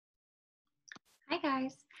Hi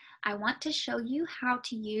guys, I want to show you how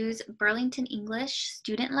to use Burlington English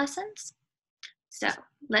Student Lessons. So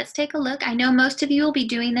let's take a look. I know most of you will be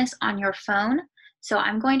doing this on your phone, so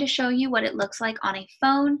I'm going to show you what it looks like on a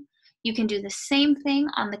phone. You can do the same thing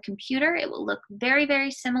on the computer. It will look very,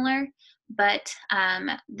 very similar, but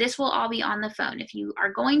this will all be on the phone. If you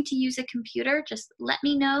are going to use a computer, just let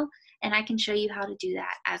me know and I can show you how to do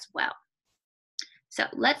that as well. So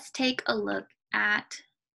let's take a look at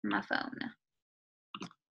my phone.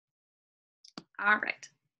 All right,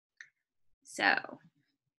 so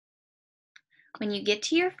when you get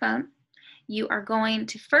to your phone, you are going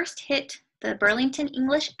to first hit the Burlington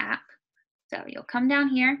English app. So you'll come down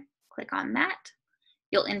here, click on that.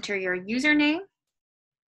 You'll enter your username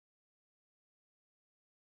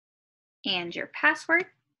and your password.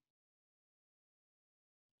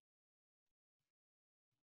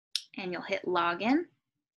 And you'll hit login.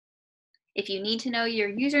 If you need to know your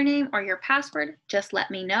username or your password, just let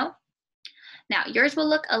me know. Now, yours will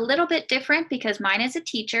look a little bit different because mine is a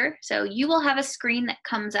teacher. So you will have a screen that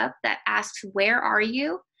comes up that asks, where are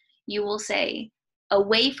you? You will say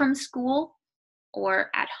away from school or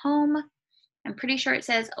at home. I'm pretty sure it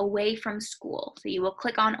says away from school. So you will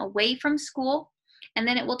click on away from school, and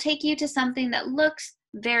then it will take you to something that looks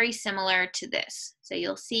very similar to this. So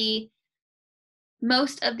you'll see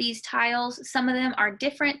most of these tiles, some of them are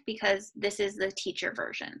different because this is the teacher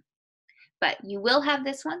version. But you will have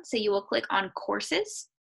this one, so you will click on courses.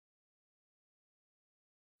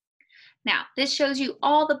 Now, this shows you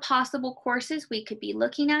all the possible courses we could be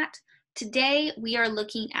looking at. Today, we are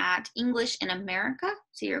looking at English in America.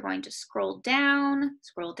 So you're going to scroll down,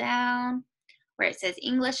 where it says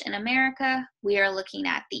English in America. We are looking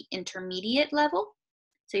at the intermediate level.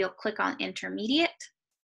 So you'll click on intermediate.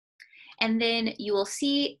 And then you will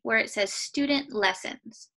see where it says student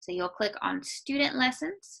lessons. So you'll click on student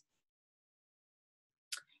lessons.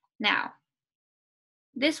 Now,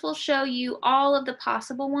 this will show you all of the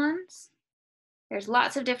possible ones. There's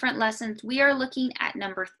lots of different lessons. We are looking at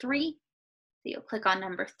number 3. So you'll click on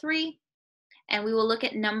number 3, and we will look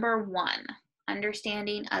at number 1,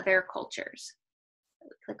 understanding other cultures. So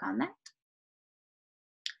we click on that.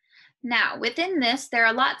 Now, within this, there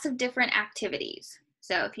are lots of different activities.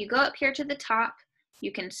 So if you go up here to the top,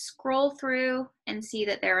 you can scroll through and see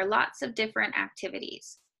that there are lots of different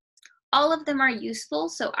activities. All of them are useful,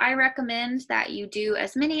 so I recommend that you do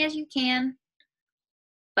as many as you can,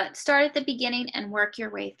 but start at the beginning and work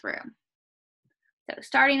your way through. So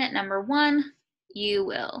starting at number 1, you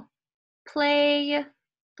will play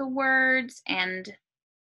the words, and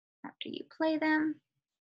after you play them,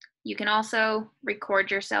 you can also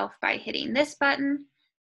record yourself by hitting this button.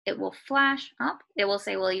 It will flash up. It will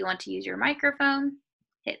say, well, you want to use your microphone.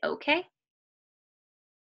 Hit OK.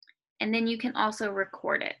 And then you can also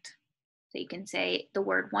record it. So you can say the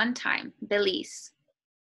word one time, Belize.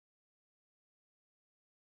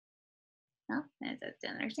 No, it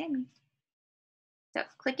doesn't understand me. So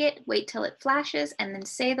click it, wait till it flashes, and then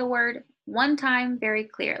say the word one time very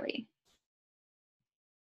clearly.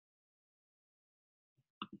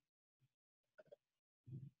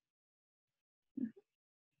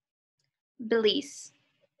 Belize.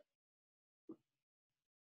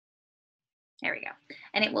 There we go.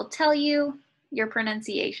 And it will tell you your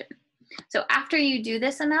pronunciation. So after you do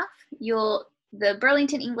this enough, the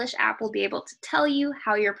Burlington English app will be able to tell you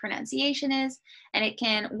how your pronunciation is, and it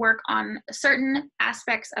can work on certain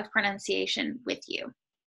aspects of pronunciation with you.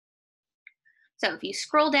 So if you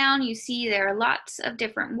scroll down, you see there are lots of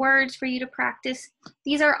different words for you to practice.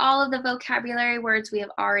 These are all of the vocabulary words we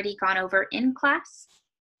have already gone over in class.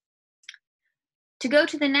 To go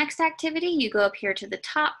to the next activity, you go up here to the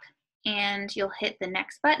top and you'll hit the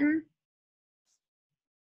next button.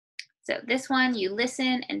 So this one, you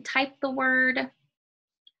listen and type the word.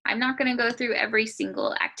 I'm not going to go through every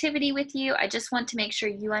single activity with you. I just want to make sure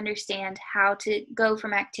you understand how to go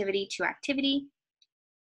from activity to activity.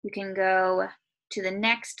 You can go to the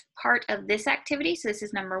next part of this activity. So this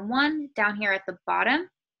is number 1 down here at the bottom.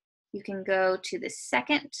 You can go to the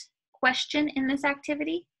second question in this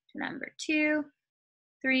activity, to number 2,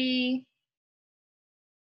 3,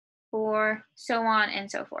 4, so on and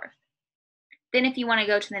so forth. Then if you want to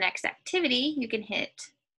go to the next activity, you can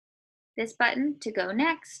hit this button to go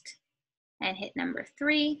next and hit number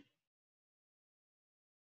 3.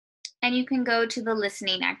 And you can go to the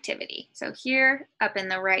listening activity. So here up in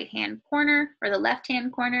the right-hand corner, or the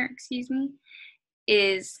left-hand corner, excuse me,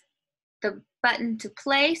 is the button to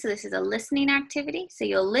play. So this is a listening activity. So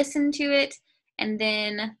you'll listen to it and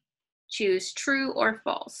then choose true or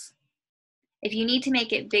false. If you need to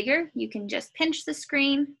make it bigger, you can just pinch the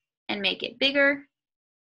screen and make it bigger.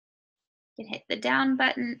 You can hit the down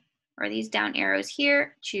button or these down arrows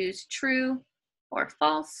here, choose true or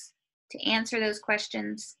false to answer those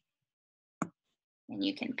questions. And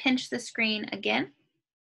you can pinch the screen again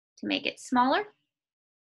to make it smaller.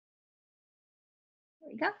 There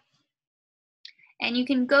we go. And you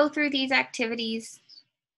can go through these activities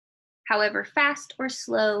however fast or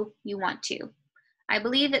slow you want to. I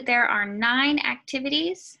believe that there are 9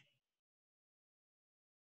 activities.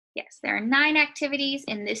 Yes, there are 9 activities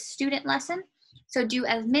in this student lesson, so do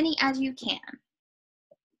as many as you can.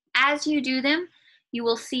 As you do them, you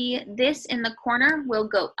will see this in the corner will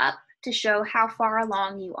go up to show how far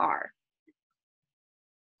along you are.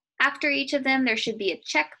 After each of them, there should be a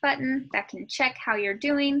check button that can check how you're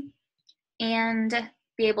doing and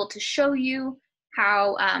be able to show you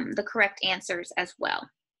how the correct answers as well.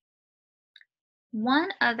 One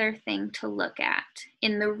other thing to look at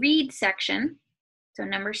in the read section, so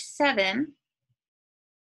number 7,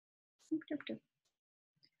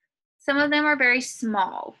 some of them are very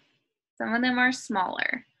small. Some of them are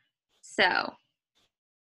smaller. So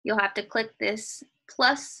you'll have to click this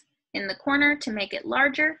plus in the corner to make it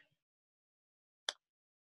larger.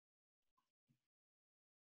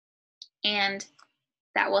 And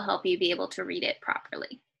that will help you be able to read it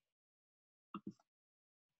properly.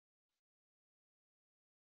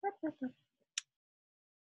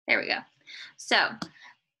 There we go. So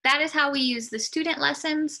that is how we use the student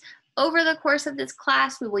lessons. Over the course of this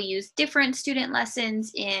class, we will use different student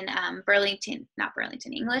lessons in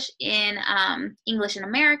English, in English in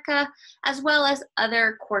America, as well as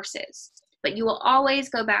other courses. But you will always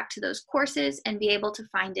go back to those courses and be able to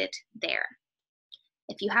find it there.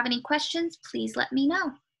 If you have any questions, please let me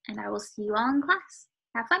know, and I will see you all in class.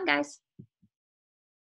 Have fun, guys.